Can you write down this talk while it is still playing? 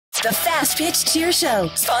The Fast Pitch Cheer Show,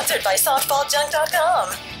 sponsored by softballjunk.com.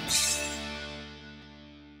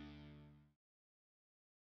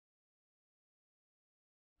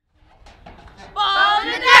 Ball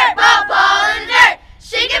in the dirt, ball in the dirt.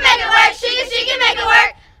 She can make it work, she can make it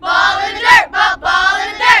work. Ball in the dirt, ball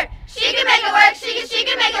in the dirt. She can make it work, she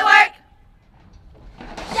can make it work.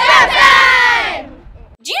 Showtime!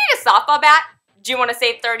 Do you need a softball bat? Do you want to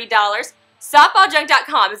save $30?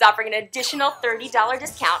 Softballjunk.com is offering an additional $30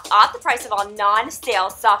 discount off the price of all non-sale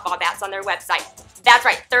softball bats on their website. That's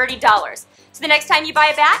right, $30. So the next time you buy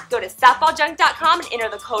a bat, go to softballjunk.com and enter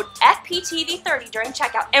the code FPTV30 during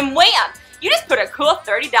checkout. And wham! You just put a cool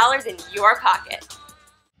 $30 in your pocket.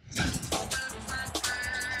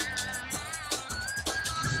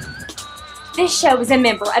 This show is a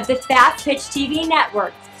member of the Fastpitch TV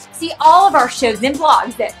network. See all of our shows and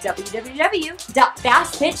blogs at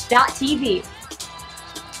www.fastpitch.tv.